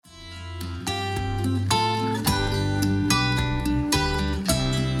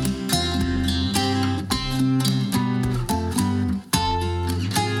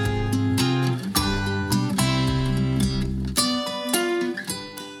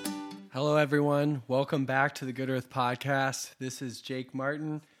Hello, everyone. Welcome back to the Good Earth Podcast. This is Jake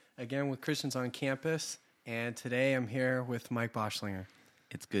Martin, again with Christians on Campus, and today I'm here with Mike Boschlinger.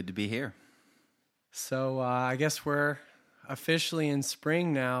 It's good to be here. So I guess we're officially in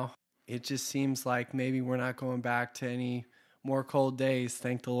spring now. It just seems like maybe we're not going back to any more cold days.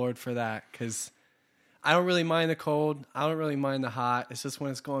 Thank the Lord for that, because I don't really mind the cold. I don't really mind the hot. It's just when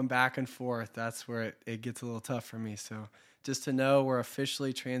it's going back and forth, that's where it gets a little tough for me. So just to know we're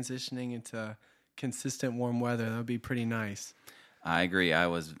officially transitioning into consistent warm weather, that would be pretty nice. I agree. I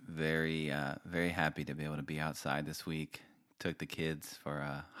was very happy to be able to be outside this week. Took the kids for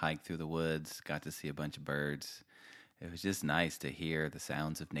a hike through the woods, got to see a bunch of birds. It was just nice to hear the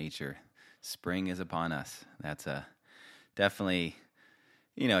sounds of nature. Spring is upon us. That's definitely,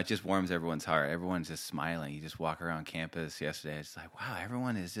 it just warms everyone's heart. Everyone's just smiling. You just walk around campus yesterday. It's like, wow,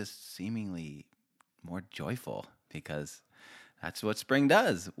 everyone is just seemingly more joyful because that's what spring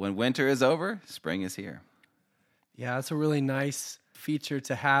does. When winter is over, spring is here. Yeah, it's a really nice feature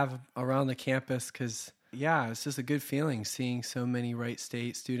to have around the campus because, it's just a good feeling seeing so many Wright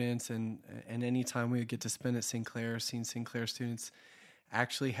State students and any time we would get to spend at Sinclair, seeing Sinclair students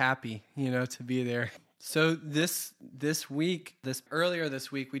actually happy, to be there. So earlier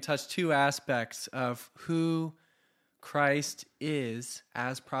this week, we touched two aspects of who Christ is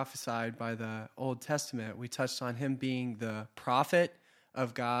as prophesied by the Old Testament. We touched on him being the prophet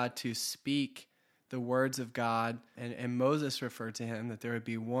of God to speak the words of God, and Moses referred to him that there would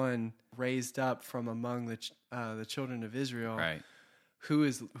be one raised up from among the children of Israel, right, who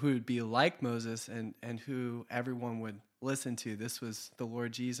would be like Moses and who everyone would listen to. This was the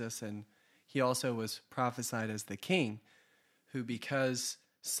Lord Jesus, and he also was prophesied as the king, who, because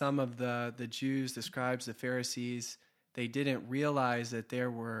some of the Jews, the scribes, the Pharisees, they didn't realize that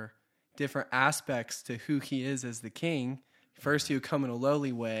there were different aspects to who he is as the king. First, he would come in a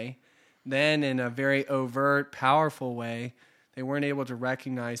lowly way. Then, in a very overt, powerful way. They weren't able to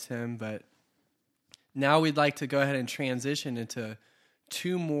recognize him. But now we'd like to go ahead and transition into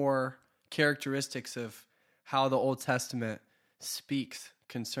two more characteristics of how the Old Testament speaks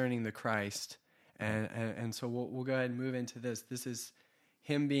concerning the Christ. And so we'll go ahead and move into this. This is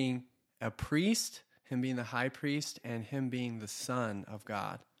him being a priest, him being the high priest, and him being the Son of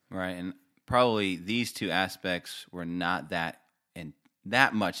God. Right, and probably these two aspects were not that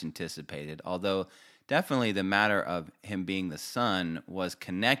much anticipated, although definitely the matter of him being the Son was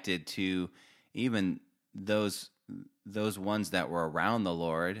connected to even those ones that were around the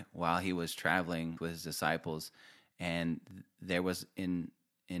Lord while he was traveling with his disciples, and there was in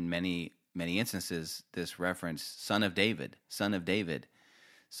many instances this reference, Son of David.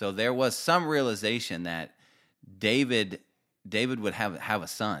 So there was some realization that David would have a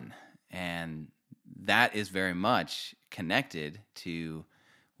son, and that is very much connected to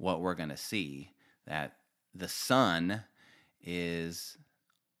what we're going to see, that the Son is,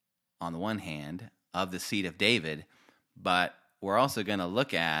 on the one hand, of the seed of David, but we're also going to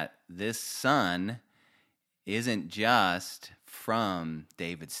look at this Son isn't just from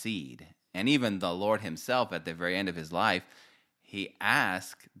David's seed. And even the Lord himself, at the very end of his life, he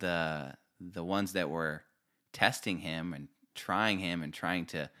asked the ones that were testing him and trying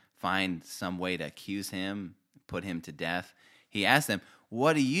to find some way to accuse him, put him to death. He asked them,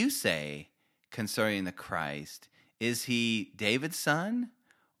 "What do you say concerning the Christ? Is he David's son,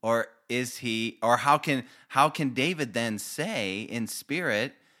 or how can David then say in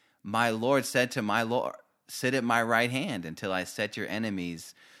spirit, 'My Lord said to my Lord, sit at my right hand until I set your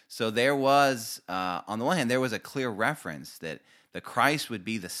enemies'?" So there was, on the one hand, there was a clear reference that the Christ would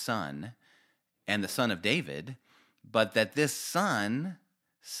be the Son and the Son of David, but that this Son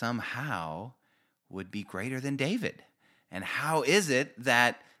somehow would be greater than David. And how is it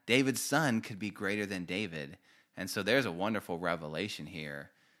that David's son could be greater than David? And so there's a wonderful revelation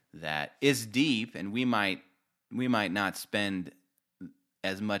here that is deep, and we might not spend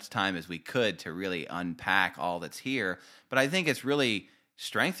as much time as we could to really unpack all that's here, but I think it's really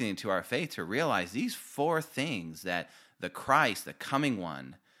strengthening to our faith to realize these four things, that the Christ, the coming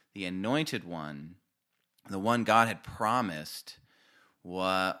one, the anointed one, the one God had promised,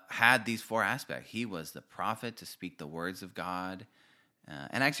 had these four aspects. He was the prophet to speak the words of God.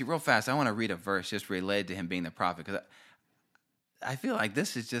 And actually, real fast, I want to read a verse just related to him being the prophet, because I feel like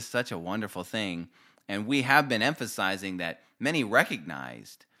this is just such a wonderful thing. And we have been emphasizing that many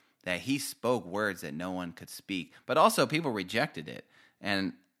recognized that he spoke words that no one could speak, but also people rejected it.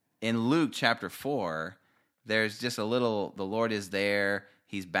 And in Luke chapter 4, there's just the Lord is there.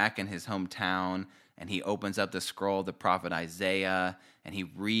 He's back in his hometown, and he opens up the scroll of the prophet Isaiah, and he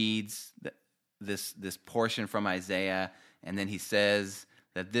reads this portion from Isaiah, and then he says,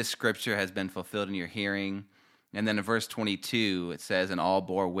 that this scripture has been fulfilled in your hearing. And then in verse 22, it says, and all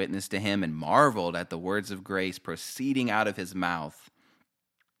bore witness to him and marveled at the words of grace proceeding out of his mouth.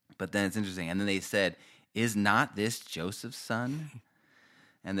 But then it's interesting. And then they said, is not this Joseph's son?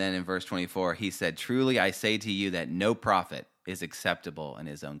 And then in verse 24, he said, truly I say to you that no prophet is acceptable in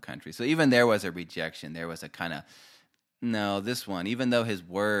his own country. So even there was a rejection. There was a kind of, no, this one, even though his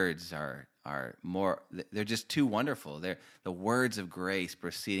words are more, they're just too wonderful. They're the words of grace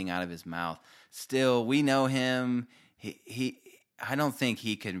proceeding out of his mouth. Still, we know him. I don't think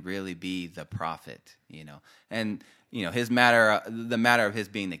he can really be the prophet, And, the matter of his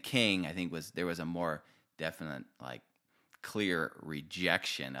being the king, I think there was a more definite, clear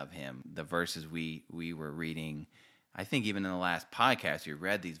rejection of him. The verses we were reading, I think even in the last podcast, we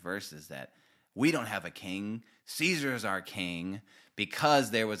read these verses that we don't have a king. Caesar is our king,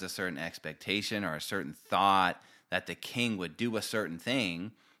 because there was a certain expectation or a certain thought that the king would do a certain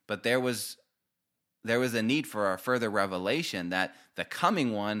thing. But there was a need for a further revelation that the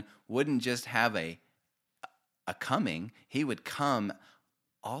coming one wouldn't just have a coming, he would come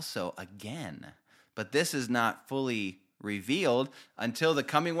also again. But this is not fully revealed until the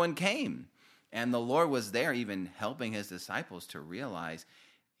coming one came. And the Lord was there even helping his disciples to realize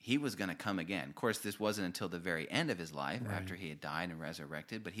he was going to come again. Of course, this wasn't until the very end of his life, right, after he had died and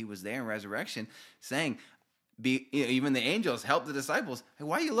resurrected, but he was there in resurrection saying, even the angels helped the disciples. Hey,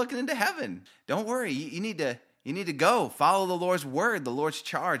 why are you looking into heaven? Don't worry. You need to go follow the Lord's word, the Lord's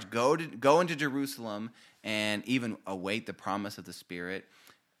charge. Go into Jerusalem and even await the promise of the Spirit.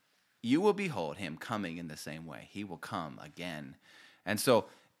 You will behold him coming in the same way. He will come again. And so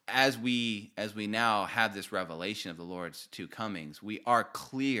as we now have this revelation of the Lord's two comings, we are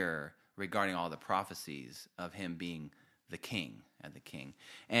clear regarding all the prophecies of him being the king and the king.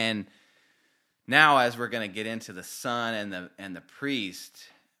 And now, as we're going to get into the son and the priest,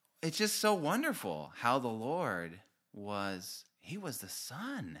 it's just so wonderful how the Lord was the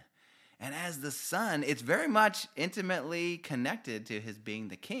son. And as the son, it's very much intimately connected to his being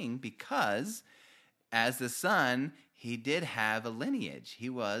the king, because as the son, he did have a lineage. He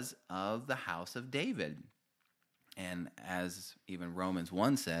was of the house of David. And as even Romans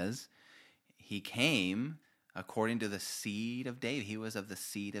 1 says, he came according to the seed of David. He was of the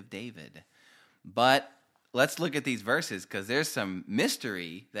seed of David. But let's look at these verses, because there's some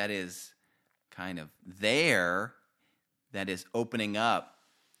mystery that is kind of there that is opening up.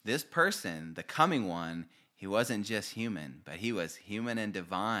 This person, the coming one, he wasn't just human, but he was human and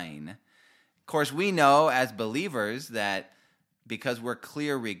divine. Of course, we know as believers that because we're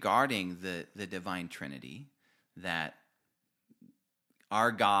clear regarding the divine Trinity, that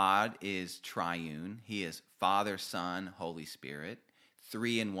our God is triune. He is Father, Son, Holy Spirit,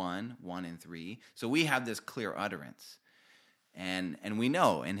 3 in 1, 1 in 3. So we have this clear utterance. And we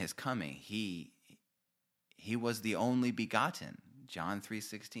know in his coming, he was the only begotten. John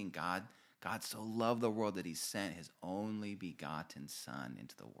 3:16, God so loved the world that he sent his only begotten Son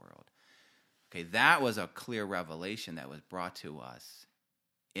into the world. Okay, that was a clear revelation that was brought to us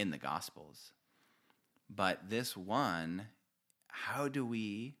in the Gospels. But this one, how do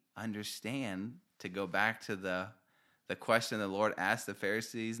we understand, to go back to the question the Lord asked the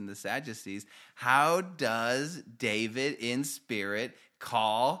Pharisees and the Sadducees, how does David in spirit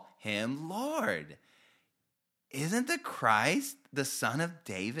call him Lord? Isn't the Christ the son of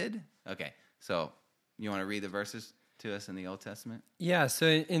David? Okay, so you want to read the verses to us in the Old Testament? Yeah, so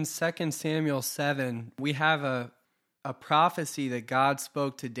in 2 Samuel 7, we have a prophecy that God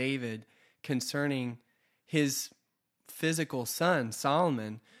spoke to David concerning his physical son,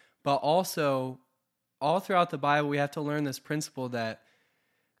 Solomon, but also all throughout the Bible, we have to learn this principle that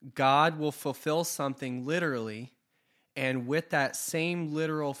God will fulfill something literally, and with that same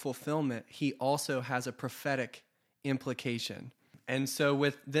literal fulfillment, he also has a prophetic implication. And so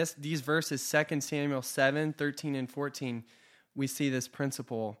with these verses, 2 Samuel 7, 13, and 14, we see this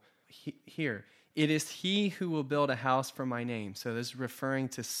principle here. It is he who will build a house for my name. So this is referring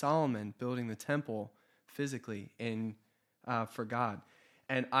to Solomon building the temple physically for God.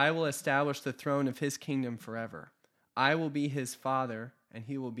 And I will establish the throne of his kingdom forever. I will be his father, and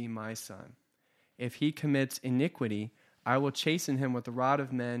he will be my son. If he commits iniquity, I will chasten him with the rod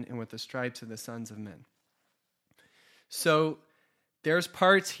of men and with the stripes of the sons of men. So there's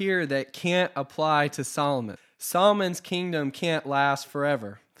parts here that can't apply to Solomon. Solomon's kingdom can't last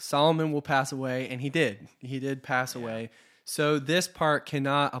forever. Solomon will pass away, and he did. He did pass away. So this part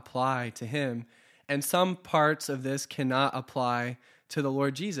cannot apply to him. And some parts of this cannot apply to the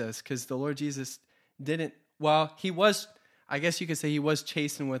Lord Jesus, because the Lord Jesus didn't, well, he was, I guess you could say he was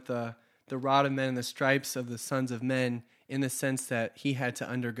chastened with the rod of men and the stripes of the sons of men in the sense that he had to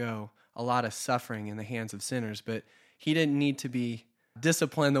undergo a lot of suffering in the hands of sinners, but he didn't need to be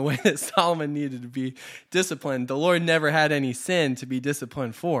disciplined the way that Solomon needed to be disciplined. The Lord never had any sin to be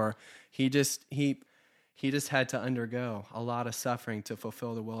disciplined for. He just had to undergo a lot of suffering to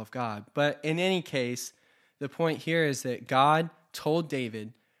fulfill the will of God. But in any case, the point here is that God told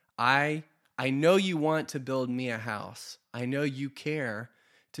David, I know you want to build me a house. I know you care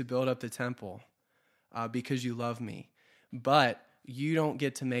to build up the temple because you love me. But you don't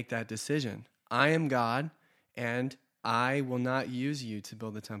get to make that decision. I am God, and I will not use you to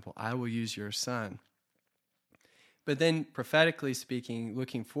build the temple. I will use your son. But then, prophetically speaking,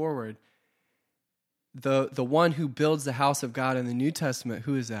 looking forward, the one who builds the house of God in the New Testament,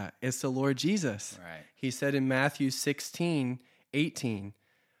 who is that? It's the Lord Jesus. Right. He said in Matthew 16:18,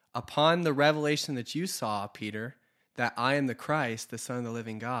 upon the revelation that you saw, Peter, that I am the Christ, the Son of the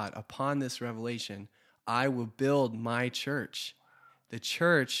living God, upon this revelation, I will build my church. The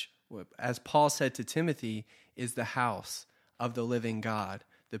church, as Paul said to Timothy, is the house of the living God,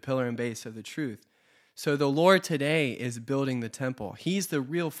 the pillar and base of the truth. So the Lord today is building the temple. He's the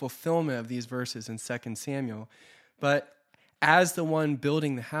real fulfillment of these verses in 2 Samuel. But as the one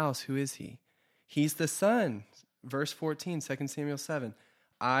building the house, who is he? He's the Son. Verse 14, 2 Samuel 7.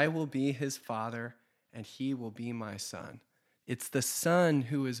 I will be his father, and he will be my son. It's the Son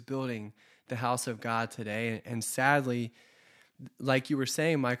who is building the house of God today. And sadly, like you were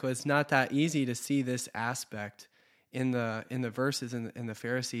saying, Michael, it's not that easy to see this aspect in the verses in the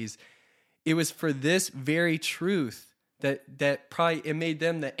Pharisees. It was for this very truth that probably it made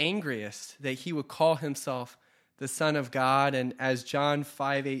them the angriest, that he would call himself the Son of God. And as John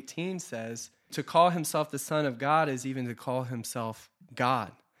 5:18 says, to call himself the Son of God is even to call himself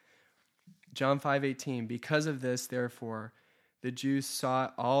God. John 5:18, because of this, therefore, the Jews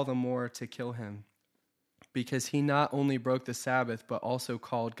sought all the more to kill him, because he not only broke the Sabbath, but also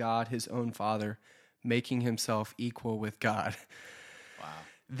called God his own Father, making himself equal with God. Wow.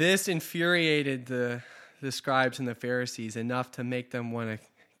 This infuriated the scribes and the Pharisees enough to make them want to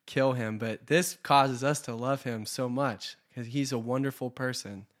kill him, but this causes us to love him so much because he's a wonderful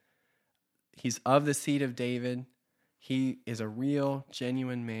person. He's of the seed of David. He is a real,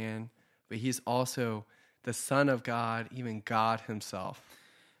 genuine man, but he's also the Son of God, even God himself.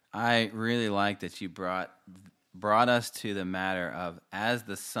 I really like that you brought us to the matter of, as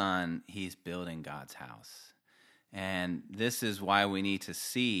the Son, he's building God's house. And this is why we need to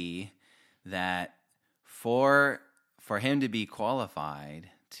see that for him to be qualified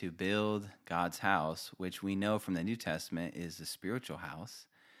to build God's house, which we know from the New Testament is the spiritual house,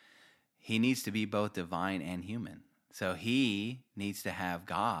 he needs to be both divine and human. So he needs to have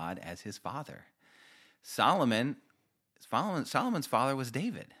God as his father. Solomon's father was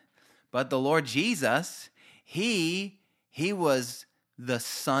David. But the Lord Jesus, he was the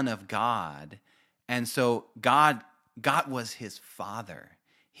Son of God. And so God was his father.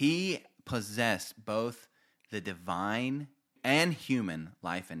 He possessed both the divine and human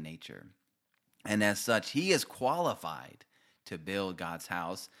life and nature. And as such, he is qualified to build God's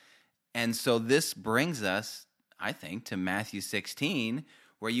house. And so this brings us, I think, to Matthew 16,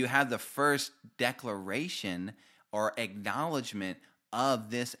 where you have the first declaration or acknowledgement of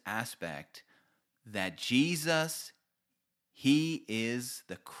this aspect that Jesus, he is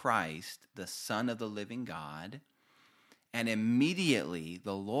the Christ, the Son of the living God. And immediately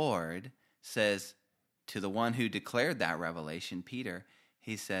the Lord says to the one who declared that revelation, Peter,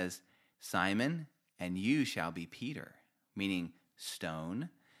 he says, Simon, and you shall be Peter, meaning stone.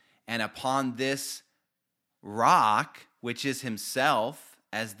 And upon this rock, which is himself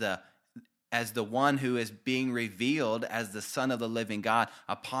as the one who is being revealed as the Son of the living God,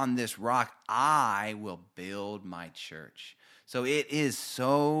 upon this rock, I will build my church. So it is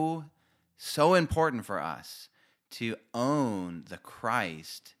so important for us to own the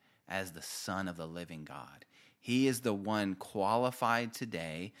Christ as the Son of the living God. He is the one qualified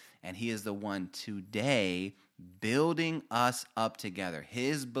today, and he is the one today building us up together.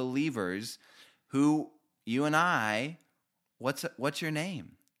 His believers, who you and I, what's your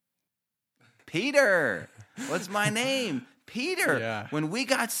name? Peter. What's my name? Peter. Yeah. When we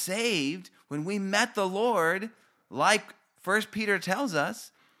got saved, when we met the Lord, like 1 Peter tells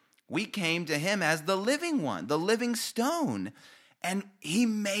us, we came to him as the living one, the living stone. And he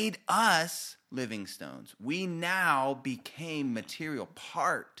made us living stones. We now became material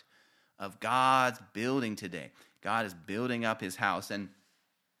part of God's building today. God is building up his house. And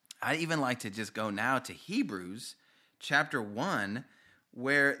I'd even like to just go now to Hebrews chapter 1,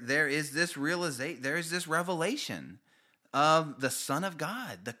 where there is this revelation of the Son of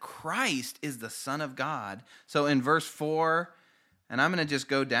God. The Christ is the Son of God. So in verse 4, and I'm going to just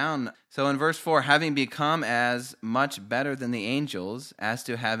go down. So in verse 4, having become as much better than the angels, as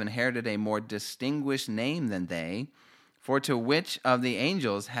to have inherited a more distinguished name than they, for to which of the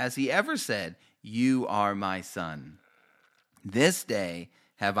angels has he ever said, "You are my son"? This day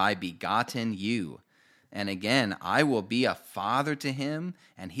have I begotten you. And again, I will be a father to him,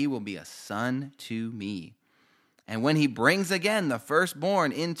 and he will be a son to me. And when he brings again the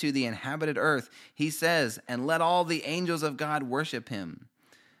firstborn into the inhabited earth, he says, and let all the angels of God worship him.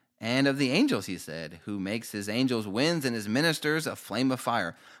 And of the angels, he said, who makes his angels winds and his ministers a flame of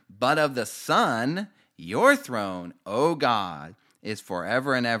fire. But of the Son, your throne, O God, is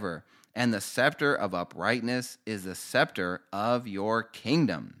forever and ever. And the scepter of uprightness is the scepter of your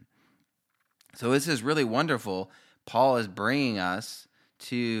kingdom. So this is really wonderful. Paul is bringing us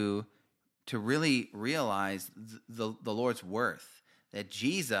to really realize the Lord's worth, that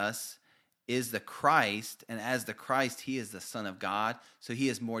Jesus is the Christ, and as the Christ, he is the Son of God, so he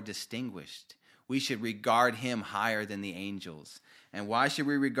is more distinguished. We should regard him higher than the angels. And why should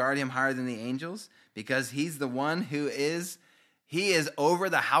we regard him higher than the angels? Because he's the one he is over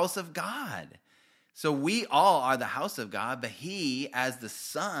the house of God. So we all are the house of God, but he, as the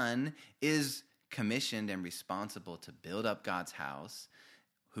Son, is commissioned and responsible to build up God's house,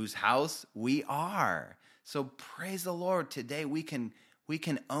 whose house we are. So praise the Lord. Today we can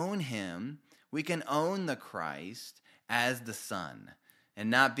own him. We can own the Christ as the Son and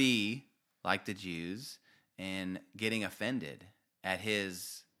not be like the Jews and getting offended at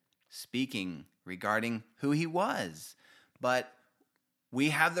his speaking regarding who he was. But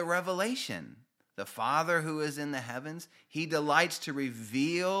we have the revelation. The Father who is in the heavens, he delights to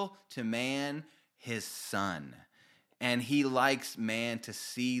reveal to man his Son. And he likes man to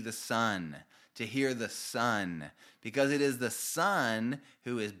see the Son, to hear the Son, because it is the Son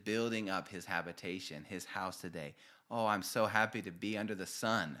who is building up his habitation, his house today. Oh, I'm so happy to be under the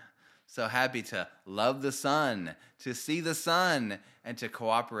sun. So happy to love the Son, to see the Son, and to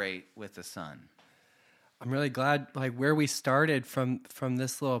cooperate with the Son. I'm really glad, like where we started from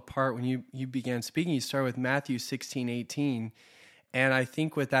this little part when you began speaking, you started with Matthew 16:18. And I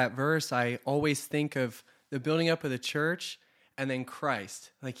think with that verse, I always think of the building up of the church and then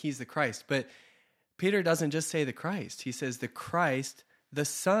Christ, like he's the Christ. But Peter doesn't just say the Christ. He says the Christ, the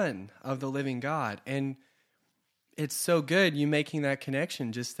Son of the living God. And it's so good you making that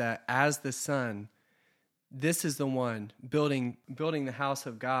connection, just that as the Son, this is the one building the house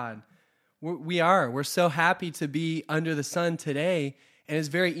of God. We're so happy to be under the sun today, and it's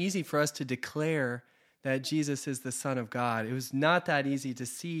very easy for us to declare that Jesus is the Son of God. It was not that easy to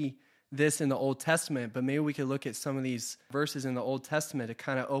see this in the Old Testament, but maybe we could look at some of these verses in the Old Testament to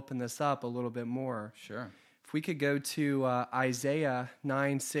kind of open this up a little bit more. Sure. If we could go to Isaiah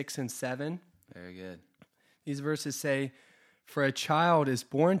 9, 6, and 7. Very good. These verses say, "For a child is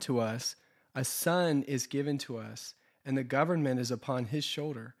born to us, a son is given to us, and the government is upon his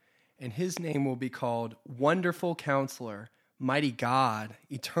shoulder. And his name will be called Wonderful Counselor, Mighty God,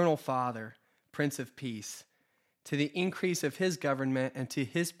 Eternal Father, Prince of Peace. To the increase of his government and to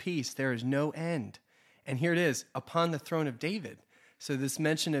his peace there is no end." And here it is, upon the throne of David. So this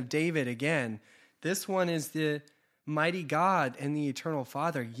mention of David again, this one is the mighty God and the eternal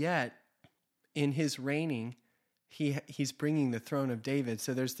Father, yet in his reigning, he's bringing the throne of David.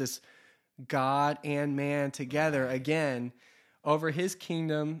 So there's this God and man together again over his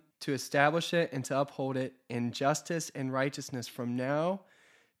kingdom to establish it and to uphold it in justice and righteousness from now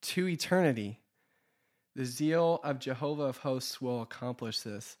to eternity. The zeal of Jehovah of hosts will accomplish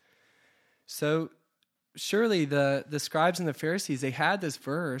this. So surely the scribes and the Pharisees, they had this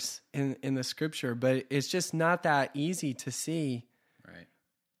verse in the scripture, but it's just not that easy to see Right.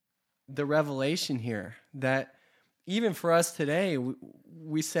 the revelation here. That even for us today,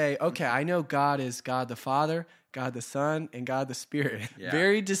 we say, okay, I know God is God the Father, God the Son, and God the Spirit. Yeah.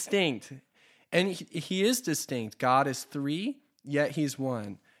 Very distinct. And he is distinct. God is three, yet he's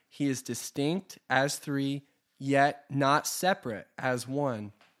one. He is distinct as three, yet not separate as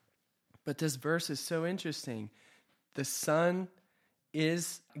one. But this verse is so interesting. The Son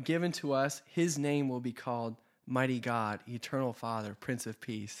is given to us. His name will be called Mighty God, Eternal Father, Prince of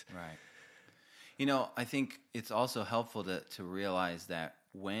Peace. Right. You know, I think it's also helpful to realize that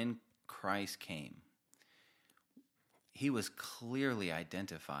when Christ came, he was clearly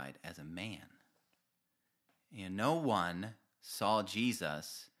identified as a man. You know, no one saw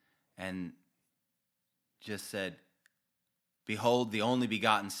Jesus and just said, "Behold, the only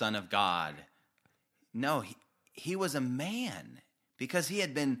begotten Son of God." No, he was a man because he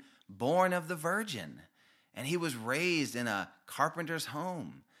had been born of the Virgin. and he was raised in a carpenter's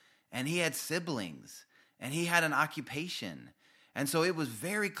home, and he had siblings, and he had an occupation. And so it was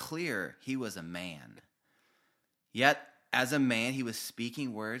very clear he was a man. Yet, as a man, he was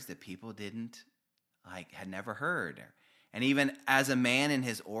speaking words that people had never heard. And even as a man in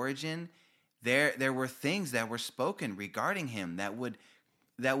his origin, there were things that were spoken regarding him that would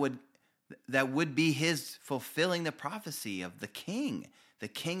be his fulfilling the prophecy of the king. The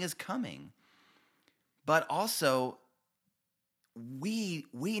king is coming. But also, we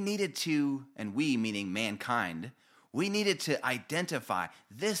needed to, and we meaning mankind, we needed to identify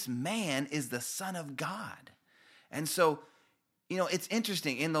this man is the Son of God. And so, it's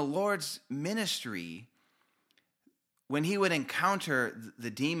interesting. In the Lord's ministry, when he would encounter the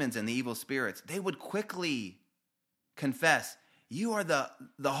demons and the evil spirits, they would quickly confess, "You are the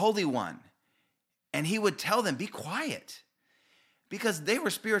Holy One." And he would tell them, "Be quiet." Because they were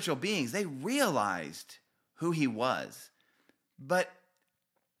spiritual beings. They realized who he was. But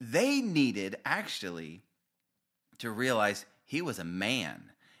they needed actually to realize he was a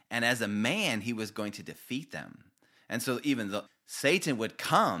man. And as a man, he was going to defeat them. And so even though Satan would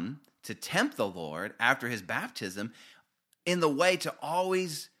come to tempt the Lord after his baptism in the way to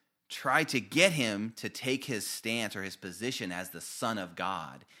always try to get him to take his stance or his position as the Son of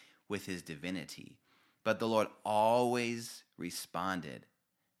God with his divinity. But the Lord always responded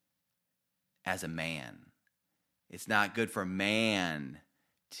as a man. It's not good for man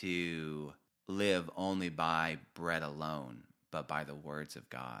to live only by bread alone, but by the words of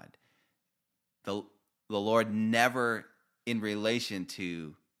God. The Lord never, in relation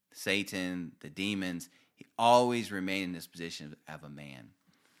to Satan, the demons, he always remained in this position of a man.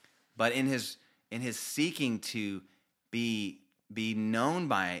 But in his seeking to be known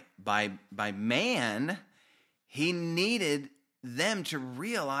by man, he needed them to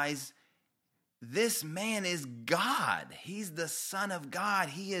realize this man is God. He's the Son of God.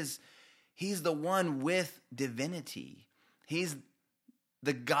 He's the one with divinity. He's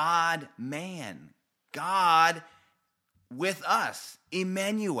the God-man. God with us,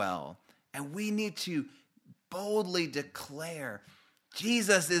 Emmanuel. And we need to boldly declare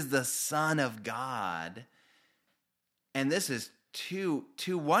Jesus is the Son of God. And this is too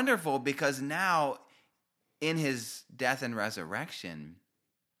wonderful, because now in his death and resurrection,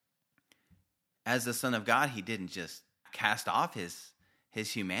 as the Son of God, he didn't just cast off his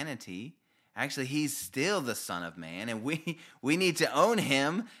humanity. Actually, he's still the Son of Man, and we need to own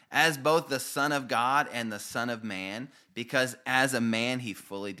him as both the Son of God and the Son of Man, because as a man, he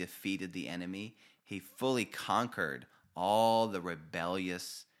fully defeated the enemy. He fully conquered all the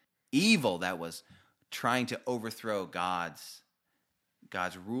rebellious evil that was trying to overthrow God's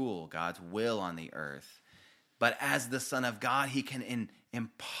rule, God's will on the earth. But as the Son of God, he can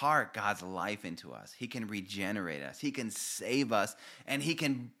impart God's life into us. He can regenerate us. He can save us. And he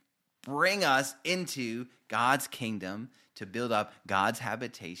can bring us into God's kingdom to build up God's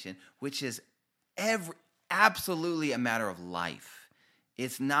habitation, which is absolutely a matter of life.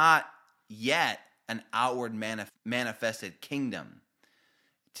 It's not yet an outward manifested kingdom.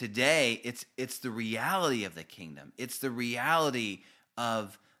 Today, it's the reality of the kingdom. It's the reality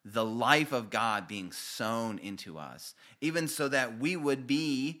of the life of God being sown into us, even so that we would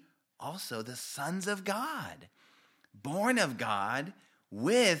be also the sons of God, born of God,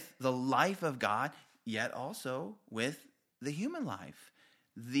 with the life of God, yet also with the human life.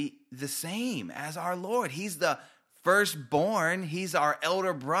 The same as our Lord. He's the firstborn. He's our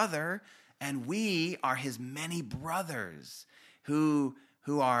elder brother, and we are his many brothers who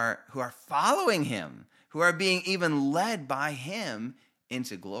are following him, who are being even led by him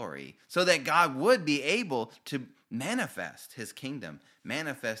into glory, so that God would be able to manifest his kingdom,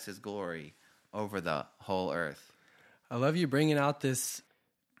 manifest his glory over the whole earth. I love you bringing out this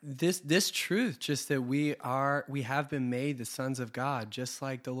truth, just that we have been made the sons of God, just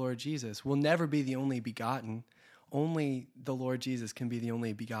like the Lord Jesus. We'll never be the only begotten. Only the Lord Jesus can be the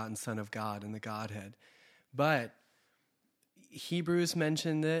only begotten Son of God in the Godhead. But Hebrews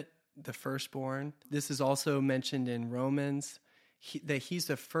mentioned it, the firstborn. This is also mentioned in Romans, that he's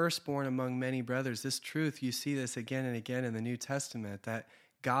the firstborn among many brothers. This truth, you see this again and again in the New Testament, that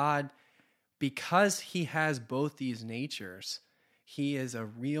God, because he has both these natures, he is a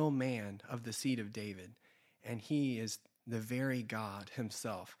real man of the seed of David, and he is the very God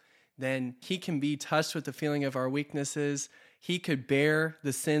himself. Then he can be touched with the feeling of our weaknesses. He could bear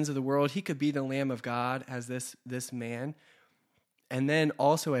the sins of the world. He could be the Lamb of God as this man. And then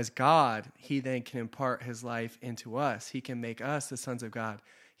also as God, he then can impart his life into us. He can make us the sons of God.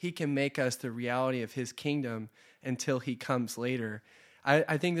 He can make us the reality of his kingdom until he comes later.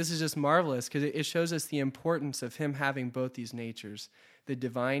 I think this is just marvelous because it shows us the importance of him having both these natures, the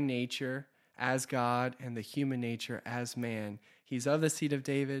divine nature as God and the human nature as man. He's of the seed of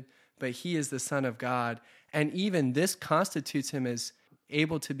David, but he is the Son of God. And even this constitutes him as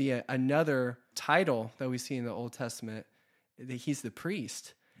able to be another title that we see in the Old Testament, that he's the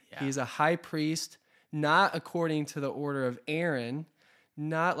priest. Yeah. He's a high priest, not according to the order of Aaron,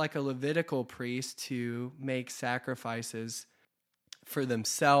 not like a Levitical priest to make sacrifices for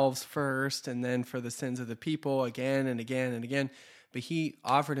themselves first and then for the sins of the people again and again and again. But he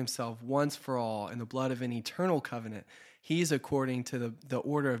offered himself once for all in the blood of an eternal covenant. He's according to the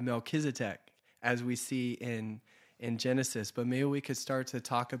order of Melchizedek, as we see in Genesis. But maybe we could start to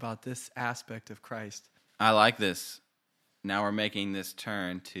talk about this aspect of Christ. I like this. Now we're making this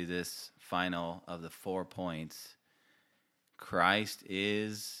turn to this final of the 4 points. Christ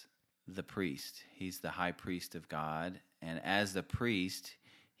is the priest. He's the high priest of God. And as the priest,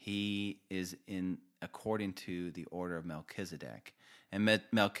 he is according to the order of Melchizedek. And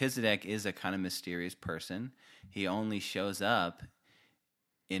Melchizedek is a kind of mysterious person. He only shows up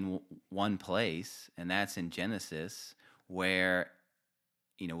in one place, and that's in Genesis, where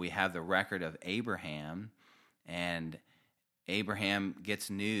we have the record of Abraham, and Abraham gets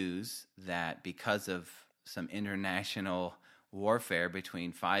news that because of some international warfare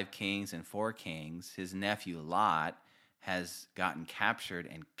between 5 kings and 4 kings, his nephew Lot has gotten captured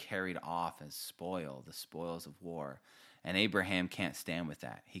and carried off as spoil, the spoils of war. And Abraham can't stand with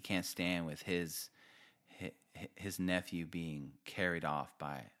that. He can't stand with his nephew being carried off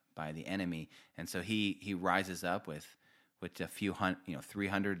by the enemy. And so he rises up with a few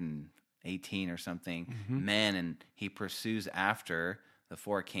 318 or something men, and he pursues after the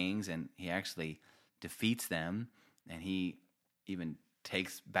 4 kings, and he actually defeats them, and he even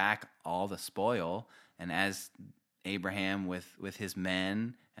takes back all the spoil. And as Abraham with his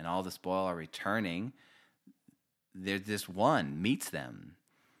men and all the spoil are returning, there's this one meets them,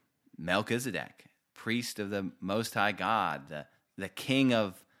 Melchizedek, priest of the Most High God, the king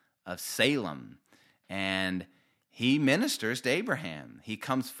of Salem, and he ministers to Abraham. He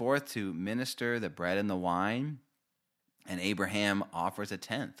comes forth to minister the bread and the wine, and Abraham offers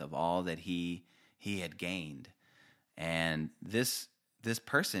 1/10 of all that he had gained. And this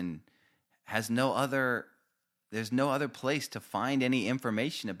person has there's no other place to find any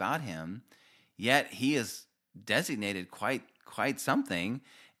information about him, yet he is designated quite something.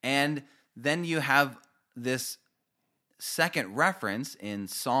 And then you have this second reference in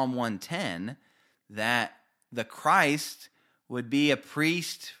Psalm 110 that the Christ would be a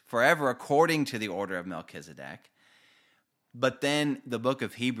priest forever according to the order of Melchizedek. But then the book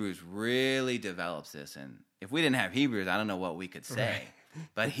of Hebrews really develops this. And if we didn't have Hebrews, I don't know what we could say. Right.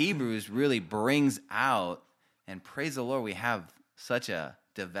 But Hebrews really brings out, and praise the Lord, we have such a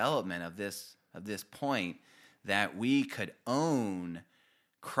development of this point that we could own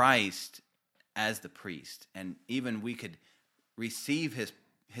Christ as the priest. And even we could receive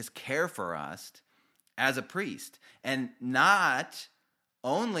his care for us as a priest, and not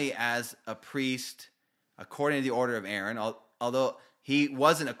only as a priest according to the order of Aaron, although he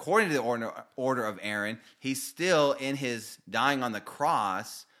wasn't according to the order of Aaron, he still, in his dying on the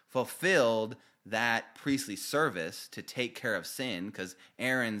cross, fulfilled that priestly service to take care of sin, because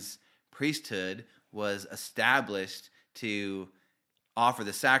Aaron's priesthood was established to offer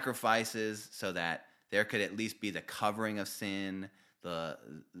the sacrifices so that there could at least be the covering of sin.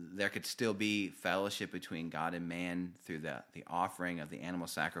 There could still be fellowship between God and man through the offering of the animal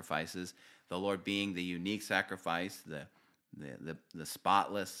sacrifices. The Lord being the unique sacrifice, the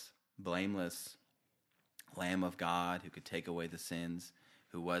spotless, blameless Lamb of God who could take away the sins,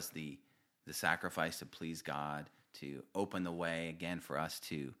 who was the sacrifice to please God, to open the way again for us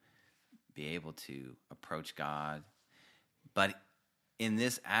to be able to approach God. But in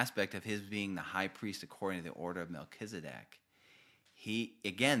this aspect of his being the high priest according to the order of Melchizedek,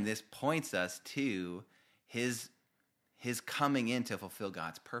 this points us to his coming in to fulfill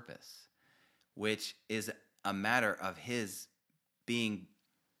God's purpose, which is a matter of his being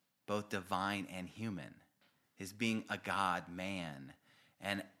both divine and human, his being a God-man.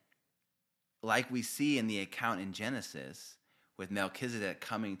 And like we see in the account in Genesis, with Melchizedek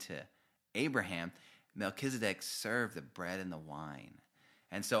coming to Abraham, Melchizedek served the bread and the wine.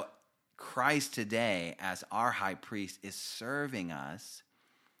 And so Christ today, as our high priest, is serving us.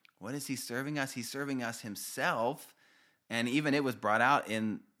 What is he serving us? He's serving us himself. And even it was brought out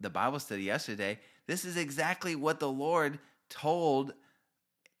in the Bible study yesterday. This is exactly what the Lord told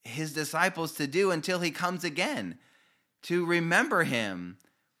his disciples to do until he comes again, to remember him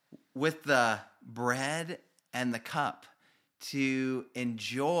with the bread and the cup, to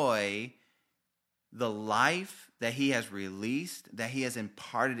enjoy the life that he has released, that he has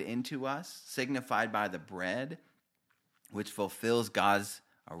imparted into us, signified by the bread, which fulfills God's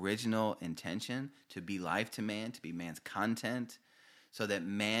original intention to be life to man, to be man's content, so that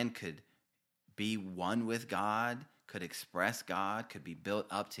man could be one with God, could express God, could be built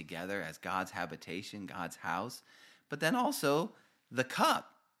up together as God's habitation, God's house. But then also the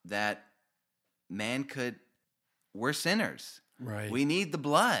cup that we're sinners. Right. We need the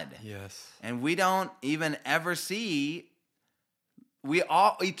blood. Yes. And we don't even ever see,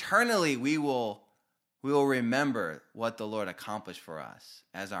 eternally we will remember what the Lord accomplished for us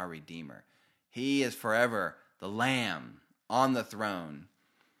as our Redeemer. He is forever the Lamb on the throne.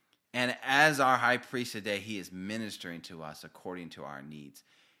 And as our high priest today, he is ministering to us according to our needs.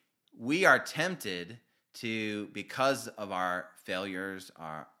 We are tempted to, because of our failures,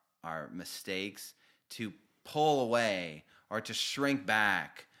 our mistakes, to pull away or to shrink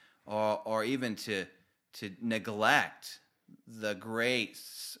back or even to neglect the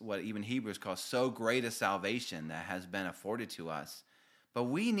grace, what even Hebrews call so great a salvation that has been afforded to us. But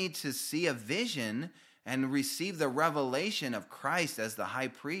we need to see a vision and receive the revelation of Christ as the high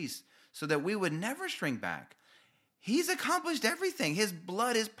priest so that we would never shrink back. He's accomplished everything. His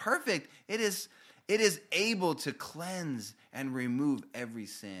blood is perfect. It is able to cleanse and remove every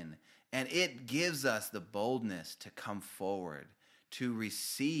sin. And it gives us the boldness to come forward, to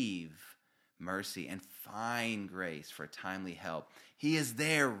receive mercy and find grace for timely help. He is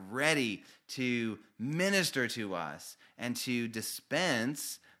there ready to minister to us and to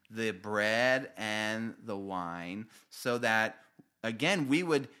dispense the bread and the wine so that, again, we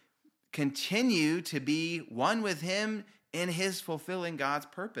would continue to be one with him in his fulfilling God's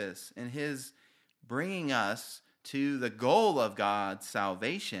purpose and his bringing us to the goal of God's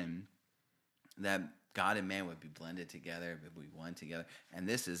salvation, that God and man would be blended together, would be one together. And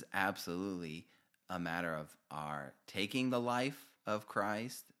this is absolutely a matter of our taking the life of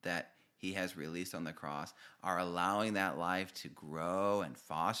Christ that he has released on the cross, are allowing that life to grow and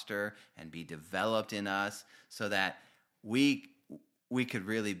foster and be developed in us so that we could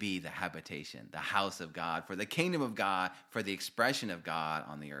really be the habitation, the house of God, for the kingdom of God, for the expression of God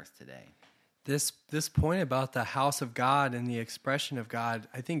on the earth today. This point about the house of God and the expression of God,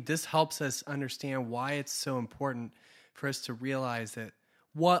 I think this helps us understand why it's so important for us to realize that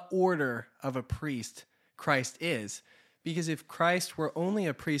what order of a priest Christ is. Because if Christ were only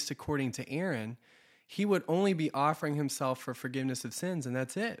a priest according to Aaron, he would only be offering himself for forgiveness of sins, and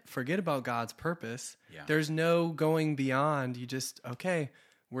that's it. Forget about God's purpose. Yeah. There's no going beyond. You just, okay,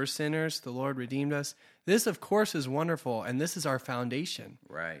 we're sinners. The Lord redeemed us. This, of course, is wonderful, and this is our foundation.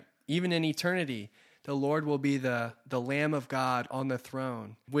 Right. Even in eternity, the Lord will be the Lamb of God on the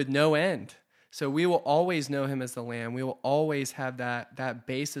throne with no end. So we will always know him as the Lamb. We will always have that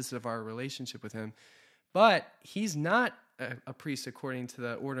basis of our relationship with him. But he's not a priest according to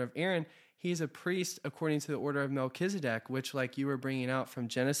the order of Aaron. He's a priest according to the order of Melchizedek, which, like you were bringing out from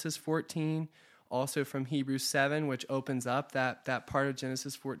Genesis 14, also from Hebrews 7, which opens up that part of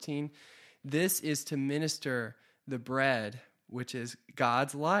Genesis 14. This is to minister the bread, which is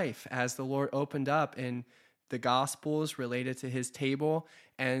God's life, as the Lord opened up in the Gospels related to his table,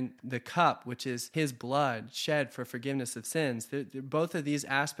 and the cup, which is his blood shed for forgiveness of sins. Both of these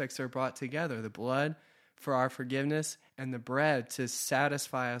aspects are brought together, the blood for our forgiveness and the bread to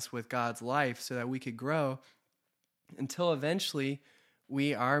satisfy us with God's life so that we could grow until eventually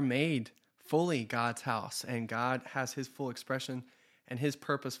we are made fully God's house and God has his full expression and his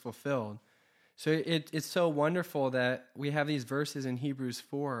purpose fulfilled. So it's so wonderful that we have these verses in Hebrews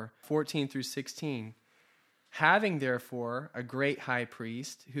 4:14 through 16. Having, therefore, a great high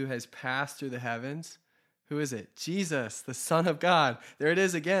priest who has passed through the heavens, who is it? Jesus, the Son of God. There it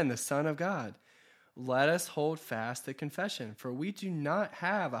is again, the Son of God. Let us hold fast the confession, for we do not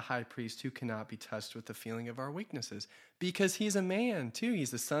have a high priest who cannot be touched with the feeling of our weaknesses, because he's a man too.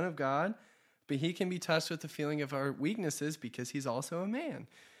 He's the Son of God, but he can be touched with the feeling of our weaknesses because he's also a man.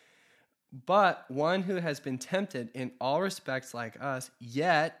 But one who has been tempted in all respects like us,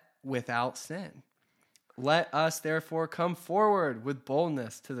 yet without sin. Let us therefore come forward with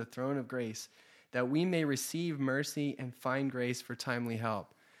boldness to the throne of grace, that we may receive mercy and find grace for timely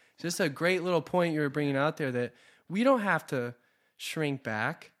help. Just a great little point you were bringing out there, that we don't have to shrink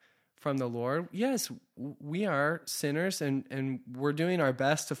back from the Lord. Yes, we are sinners and we're doing our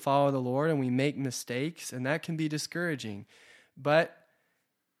best to follow the Lord, and we make mistakes, and that can be discouraging. But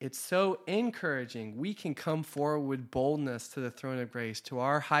it's so encouraging. We can come forward with boldness to the throne of grace, to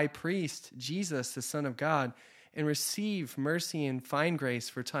our high priest, Jesus, the Son of God, and receive mercy and find grace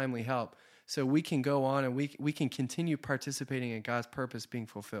for timely help. so we can go on and we can continue participating in God's purpose being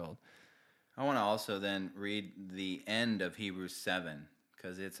fulfilled. I want to also then read the end of Hebrews 7,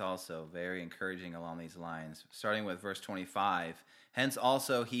 because it's also very encouraging along these lines. Starting with verse 25, hence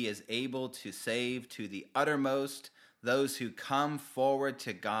also he is able to save to the uttermost those who come forward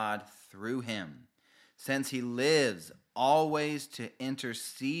to God through him, since he lives always to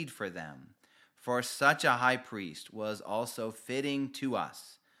intercede for them. For such a high priest was also fitting to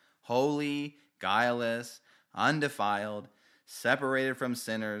us, holy, guileless, undefiled, separated from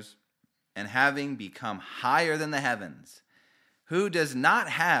sinners, and having become higher than the heavens, who does not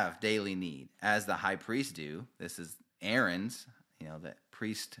have daily need, as the high priests do. This is Aaron's, the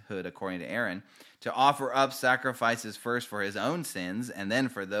priesthood according to Aaron, to offer up sacrifices first for his own sins and then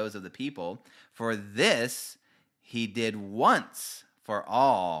for those of the people. For this he did once for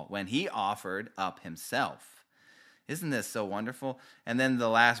all when he offered up himself. Isn't this so wonderful? And then the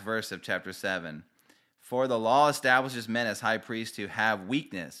last verse of chapter 7. For the law establishes men as high priests who have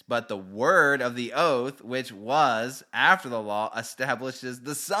weakness, but the word of the oath, which was after the law, establishes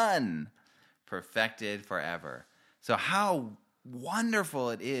the Son, perfected forever. So how wonderful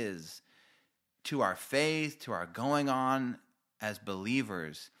it is to our faith, to our going on as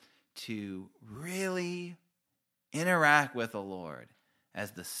believers, to really interact with the Lord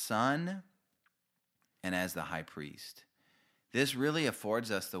as the Son and as the high priest. This really affords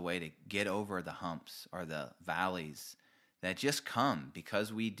us the way to get over the humps or the valleys that just come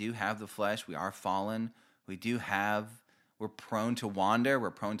because we do have the flesh. We are fallen. We're prone to wander.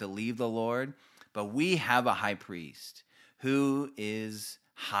 We're prone to leave the Lord. But we have a high priest who is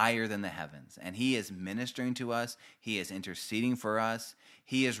higher than the heavens. And he is ministering to us. He is interceding for us.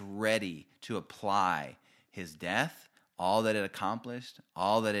 He is ready to apply his death, all that it accomplished,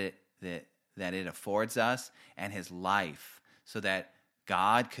 all that it affords us, and his life, so that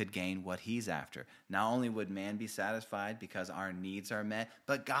God could gain what he's after. Not only would man be satisfied because our needs are met,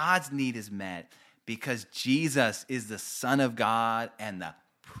 but God's need is met because Jesus is the Son of God and the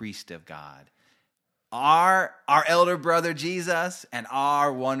priest of God. Our elder brother Jesus and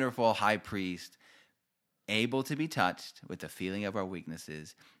our wonderful high priest, able to be touched with the feeling of our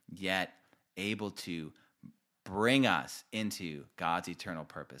weaknesses, yet able to bring us into God's eternal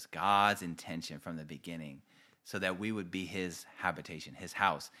purpose, God's intention from the beginning, so that we would be his habitation, his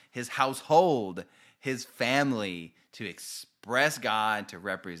house, his household, his family, to express God, to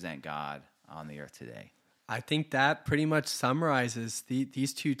represent God on the earth today. I think that pretty much summarizes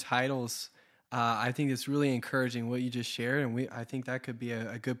these two titles. I think it's really encouraging what you just shared, and I think that could be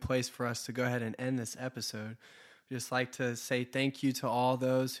a good place for us to go ahead and end this episode. I'd just like to say thank you to all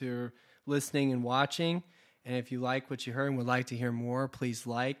those who are listening and watching. And if you like what you heard and would like to hear more, please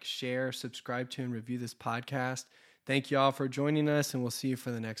like, share, subscribe to, and review this podcast. Thank you all for joining us, and we'll see you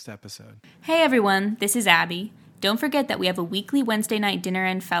for the next episode. Hey everyone, this is Abby. Don't forget that we have a weekly Wednesday night dinner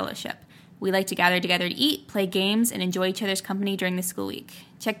and fellowship. We like to gather together to eat, play games, and enjoy each other's company during the school week.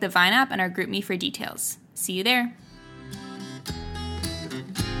 Check the Vine app and our GroupMe for details. See you there.